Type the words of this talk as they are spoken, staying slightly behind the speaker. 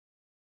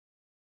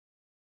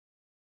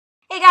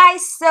Hey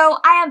guys, so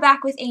I am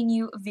back with a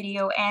new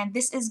video, and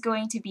this is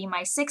going to be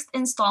my 6th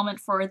installment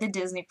for the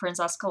Disney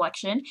Princess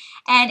collection,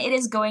 and it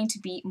is going to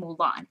be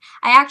Mulan.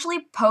 I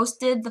actually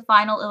posted the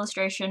final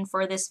illustration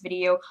for this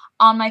video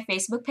on my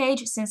Facebook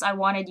page since I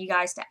wanted you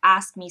guys to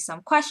ask me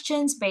some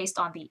questions based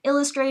on the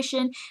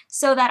illustration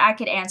so that I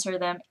could answer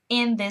them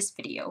in this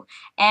video.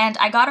 And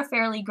I got a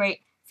fairly great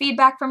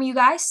feedback from you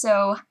guys,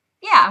 so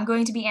yeah, I'm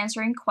going to be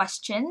answering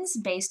questions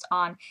based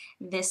on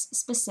this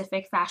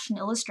specific fashion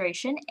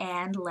illustration,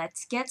 and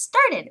let's get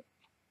started.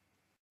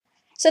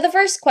 So the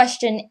first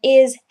question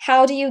is,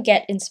 how do you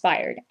get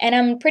inspired? And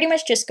I'm pretty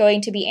much just going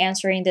to be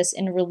answering this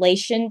in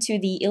relation to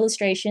the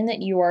illustration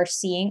that you are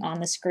seeing on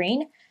the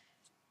screen.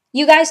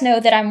 You guys know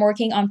that I'm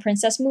working on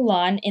Princess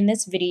Mulan in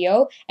this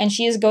video, and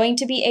she is going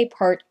to be a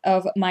part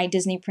of my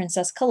Disney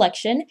Princess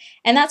collection,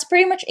 and that's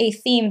pretty much a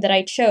theme that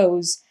I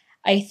chose.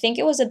 I think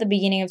it was at the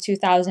beginning of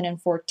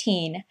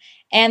 2014,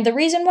 and the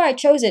reason why I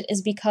chose it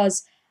is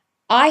because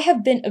I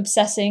have been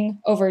obsessing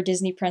over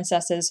Disney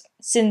princesses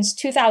since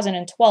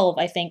 2012,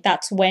 I think.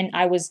 That's when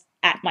I was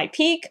at my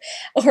peak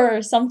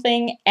or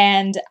something,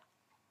 and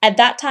at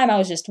that time I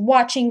was just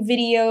watching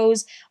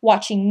videos,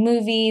 watching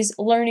movies,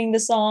 learning the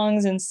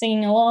songs and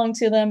singing along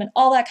to them and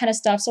all that kind of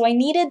stuff, so I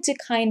needed to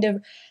kind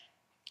of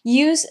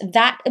use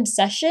that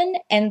obsession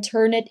and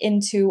turn it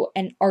into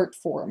an art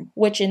form,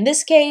 which in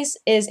this case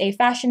is a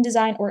fashion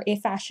design or a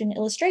fashion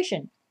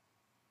illustration.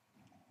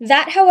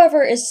 That,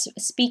 however, is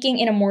speaking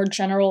in a more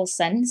general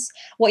sense.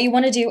 What you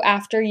want to do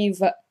after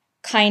you've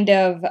kind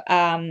of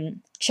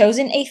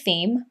chosen a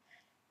theme,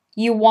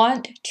 you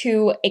want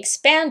to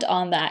expand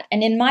on that.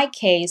 And in my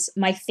case,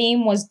 my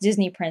theme was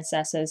Disney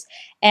princesses,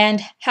 and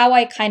how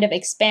I kind of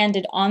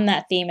expanded on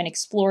that theme and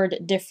explored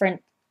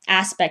different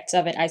aspects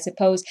of it, I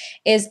suppose,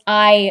 is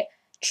I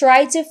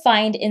tried to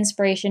find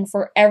inspiration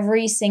for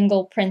every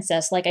single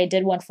princess. Like I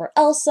did one for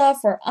Elsa,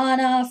 for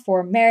Anna,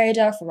 for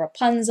Merida, for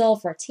Rapunzel,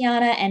 for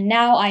Tiana, and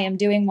now I am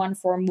doing one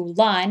for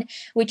Mulan,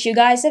 which you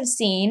guys have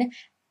seen.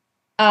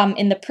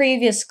 In the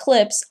previous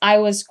clips, I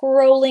was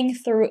scrolling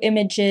through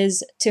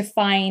images to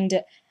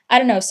find, I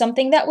don't know,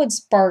 something that would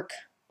spark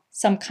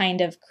some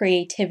kind of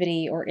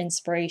creativity or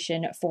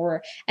inspiration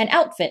for an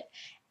outfit.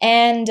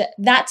 And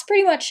that's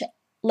pretty much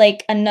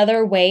like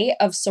another way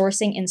of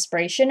sourcing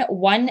inspiration.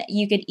 One,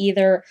 you could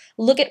either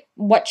look at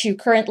what you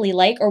currently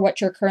like or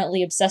what you're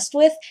currently obsessed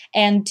with,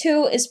 and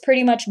two is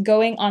pretty much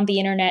going on the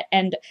internet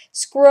and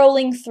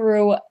scrolling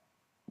through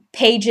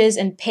pages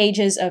and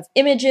pages of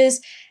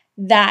images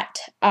that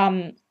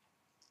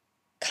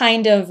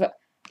kind of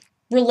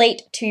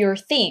relate to your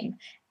theme,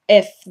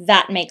 if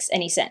that makes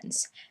any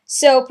sense.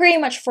 So pretty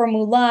much for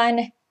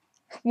Mulan,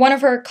 one of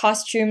her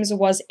costumes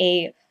was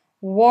a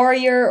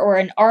warrior or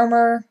an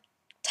armor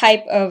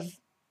type of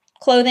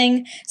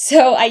clothing,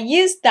 so I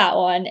used that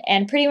one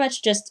and pretty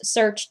much just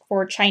searched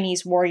for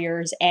Chinese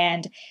warriors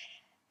and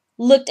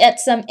looked at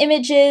some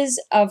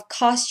images of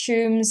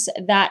costumes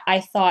that I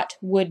thought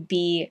would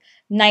be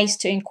nice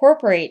to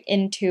incorporate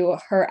into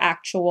her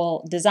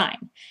actual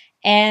design.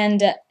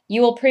 And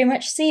you will pretty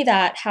much see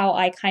that how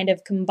I kind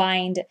of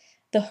combined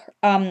the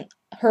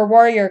her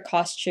warrior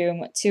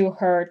costume to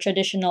her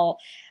traditional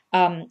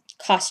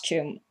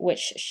costume,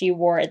 which she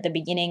wore at the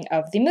beginning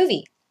of the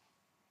movie.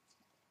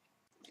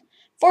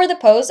 For the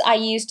pose, I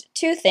used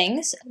two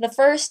things. The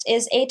first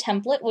is a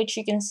template, which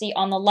you can see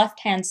on the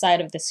left-hand side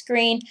of the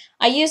screen.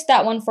 I used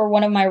that one for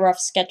one of my rough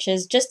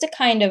sketches just to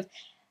kind of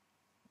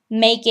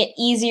make it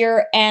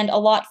easier and a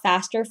lot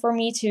faster for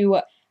me to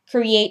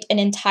create an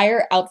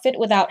entire outfit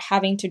without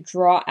having to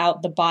draw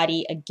out the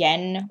body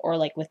again, or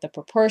like with the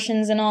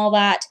proportions and all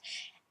that.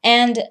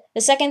 And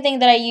the second thing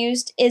that I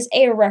used is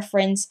a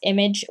reference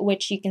image,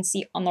 which you can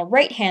see on the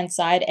right-hand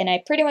side, and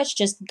I pretty much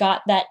just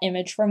got that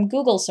image from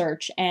Google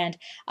search, and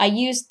I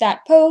used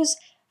that pose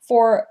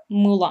for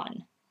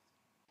Mulan.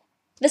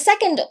 The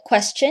second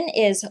question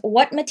is,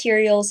 what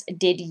materials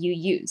did you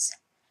use?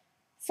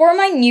 For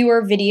my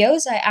newer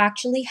videos, I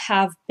actually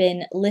have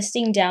been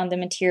listing down the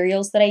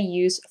materials that I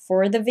use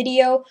for the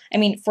video,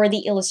 for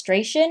the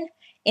illustration,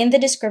 in the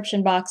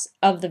description box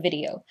of the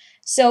video.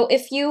 So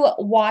if you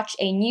watch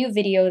a new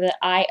video that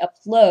I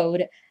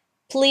upload,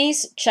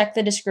 please check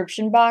the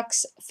description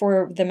box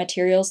for the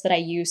materials that I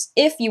use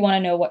if you want to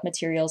know what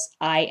materials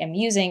I am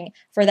using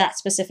for that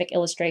specific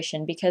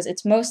illustration, because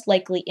it's most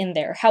likely in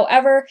there.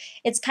 However,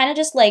 it's kind of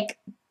just like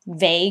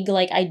vague,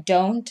 like I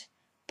don't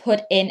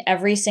put in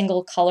every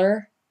single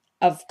color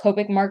of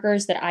Copic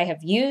markers that I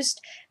have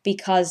used,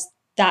 because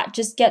that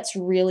just gets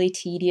really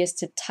tedious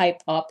to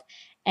type up,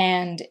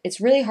 and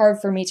it's really hard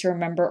for me to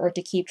remember or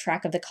to keep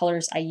track of the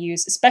colors I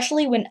use,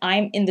 especially when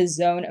I'm in the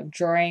zone of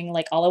drawing.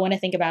 Like all I want to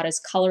think about is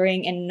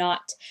coloring and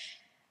not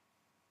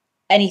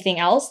anything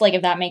else, like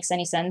if that makes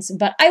any sense.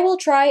 But I will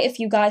try, if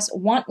you guys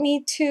want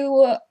me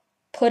to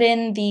put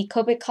in the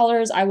Copic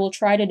colors, I will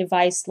try to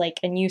devise like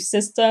a new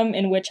system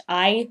in which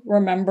I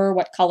remember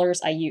what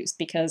colors I used,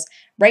 because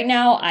right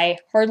now I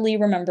hardly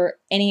remember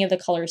any of the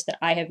colors that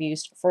I have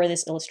used for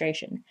this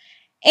illustration.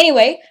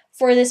 Anyway,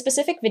 for this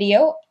specific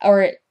video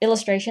or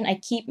illustration, I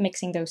keep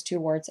mixing those two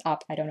words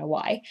up, I don't know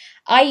why.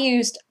 I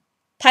used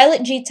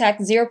Pilot G-TEC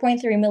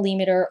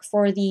 0.3mm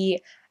for the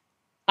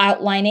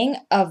outlining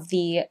of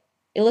the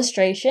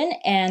illustration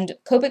and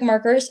Copic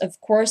markers, of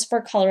course,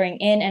 for coloring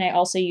in, and I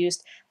also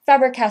used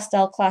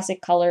Faber-Castell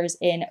Classic Colors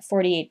in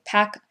 48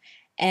 pack,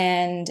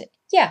 and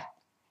yeah.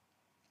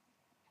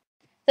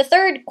 The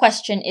third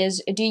question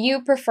is, do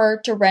you prefer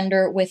to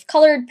render with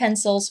colored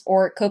pencils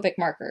or Copic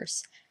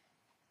markers?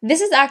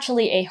 This is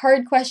actually a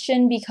hard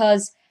question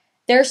because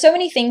there are so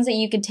many things that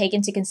you could take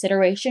into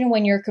consideration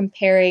when you're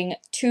comparing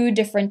two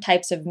different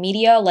types of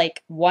media,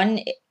 like one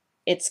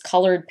it's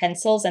colored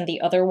pencils and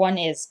the other one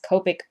is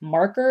Copic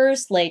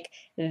markers. Like,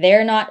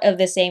 they're not of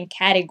the same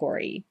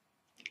category.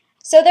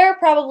 So there are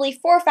probably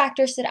 4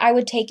 factors that I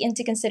would take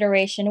into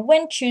consideration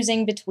when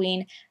choosing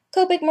between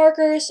Copic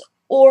markers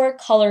or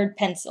colored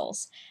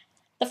pencils.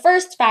 The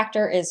first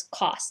factor is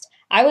cost.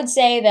 I would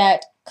say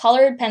that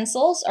colored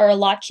pencils are a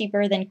lot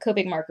cheaper than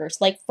Copic markers.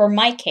 Like for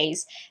my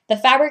case, the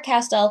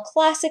Faber-Castell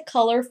Classic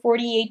Color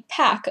 48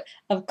 pack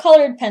of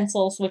colored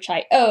pencils, which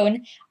I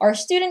own, are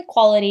student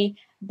quality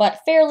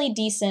but fairly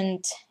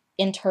decent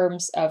in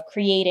terms of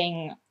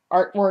creating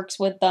artworks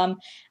with them.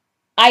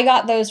 I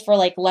got those for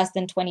like less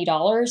than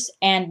 $20,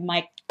 and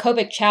my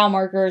Copic Ciao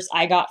markers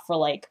I got for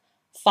like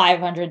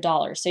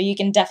 $500, so you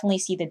can definitely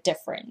see the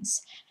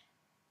difference.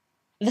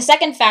 The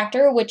second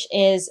factor, which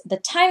is the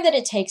time that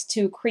it takes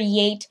to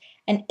create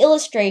an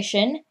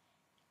illustration,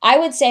 I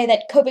would say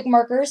that Copic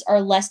markers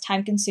are less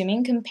time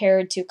consuming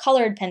compared to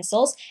colored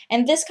pencils,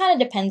 and this kind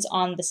of depends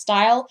on the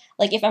style.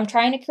 Like if I'm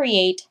trying to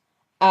create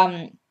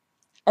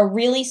a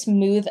really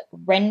smooth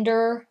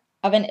render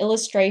of an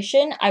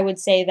illustration, I would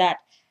say that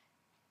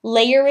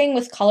layering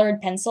with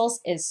colored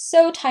pencils is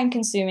so time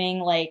consuming.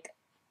 Like,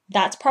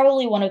 that's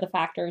probably one of the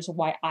factors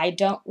why I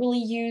don't really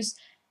use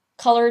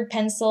colored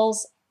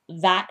pencils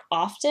that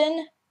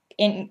often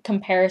in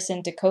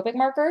comparison to Copic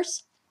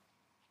markers.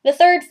 The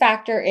third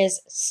factor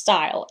is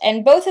style,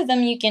 and both of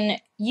them you can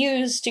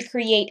use to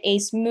create a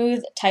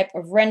smooth type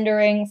of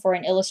rendering for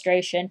an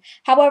illustration.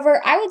 However,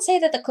 I would say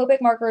that the Copic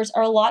markers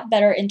are a lot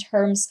better in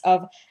terms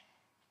of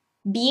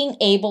being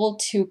able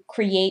to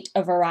create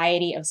a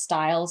variety of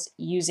styles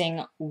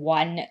using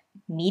one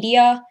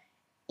media.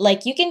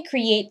 Like, you can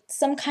create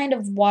some kind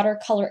of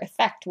watercolor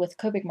effect with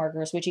Copic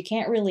markers, which you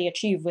can't really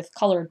achieve with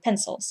colored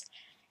pencils.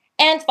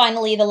 And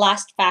finally, the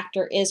last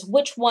factor is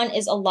which one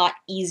is a lot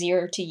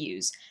easier to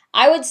use.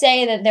 I would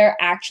say that they're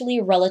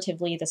actually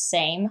relatively the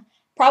same,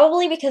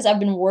 probably because I've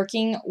been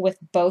working with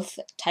both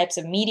types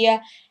of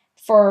media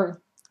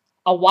for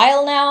a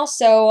while now,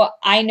 so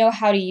I know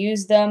how to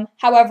use them.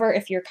 However,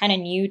 if you're kind of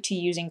new to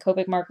using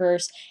Copic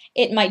markers,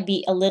 it might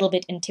be a little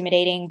bit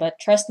intimidating, but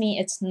trust me,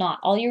 it's not.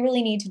 All you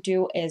really need to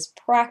do is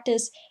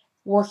practice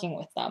working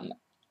with them.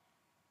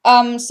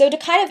 So to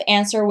kind of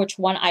answer which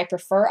one I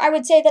prefer, I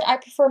would say that I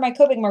prefer my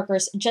Copic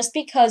markers just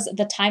because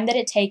the time that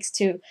it takes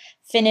to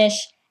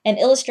finish an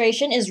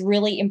illustration is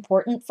really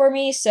important for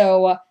me,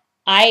 so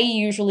I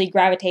usually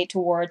gravitate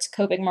towards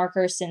Copic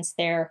markers since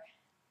they're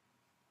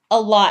a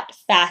lot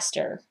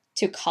faster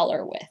to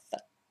color with.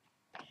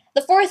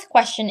 The fourth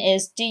question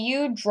is, do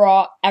you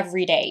draw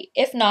every day?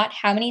 If not,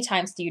 how many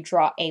times do you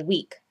draw a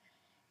week?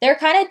 There are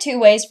kind of 2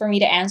 ways for me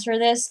to answer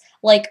this.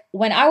 Like,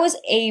 when I was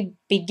a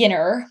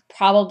beginner,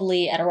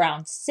 probably at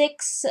around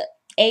 6,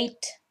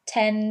 8,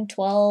 10,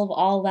 12,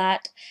 all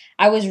that,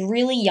 I was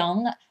really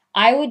young,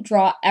 I would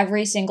draw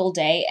every single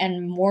day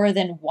and more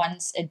than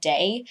once a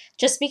day,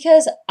 just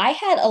because I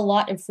had a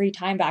lot of free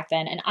time back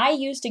then, and I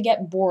used to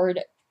get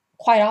bored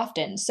quite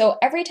often. So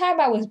every time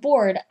I was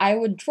bored, I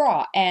would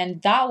draw,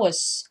 and that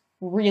was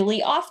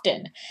really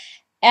often.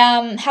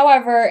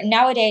 However,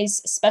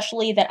 nowadays,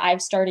 especially that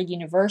I've started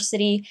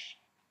university,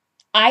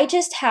 I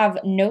just have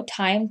no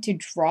time to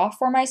draw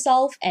for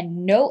myself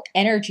and no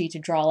energy to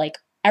draw. Like,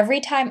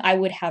 every time I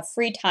would have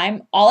free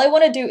time, all I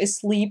want to do is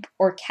sleep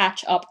or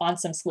catch up on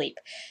some sleep.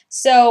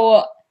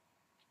 So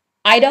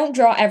I don't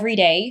draw every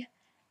day.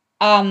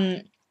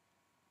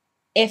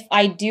 If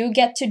I do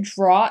get to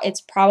draw,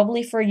 it's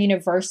probably for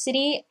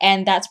university,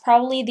 and that's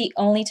probably the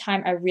only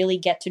time I really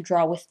get to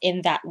draw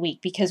within that week,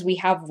 because we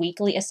have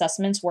weekly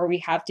assessments where we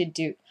have to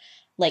do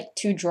like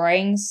 2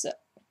 drawings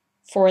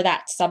for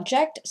that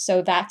subject,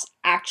 so that's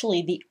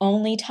actually the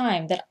only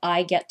time that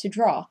I get to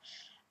draw.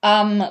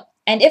 And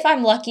if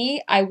I'm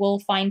lucky, I will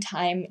find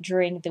time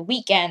during the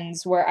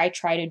weekends where I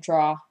try to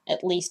draw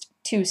at least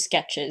 2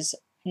 sketches,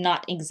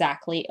 not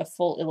exactly a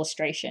full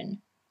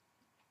illustration.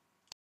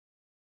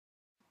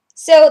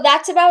 So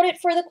that's about it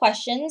for the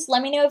questions.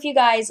 Let me know if you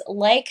guys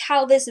like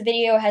how this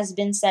video has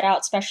been set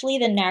out, especially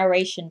the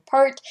narration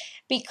part,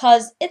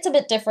 because it's a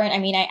bit different. I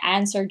mean, I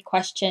answered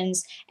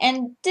questions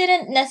and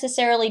didn't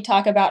necessarily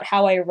talk about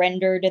how I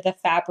rendered the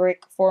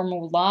fabric for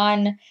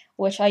Mulan,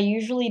 which I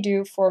usually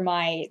do for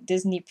my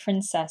Disney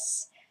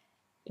princess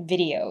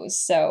videos.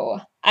 So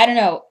I don't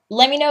know.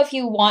 Let me know if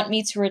you want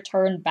me to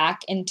return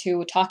back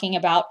into talking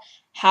about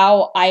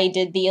how I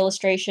did the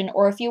illustration,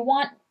 or if you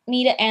want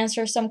me to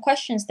answer some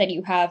questions that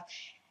you have.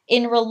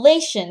 in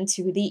relation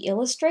to the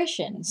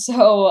illustration.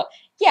 So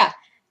yeah,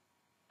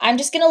 I'm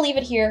just gonna leave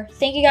it here.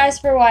 Thank you guys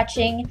for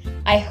watching.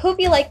 I hope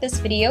you liked this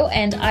video,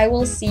 and I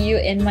will see you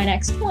in my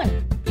next one.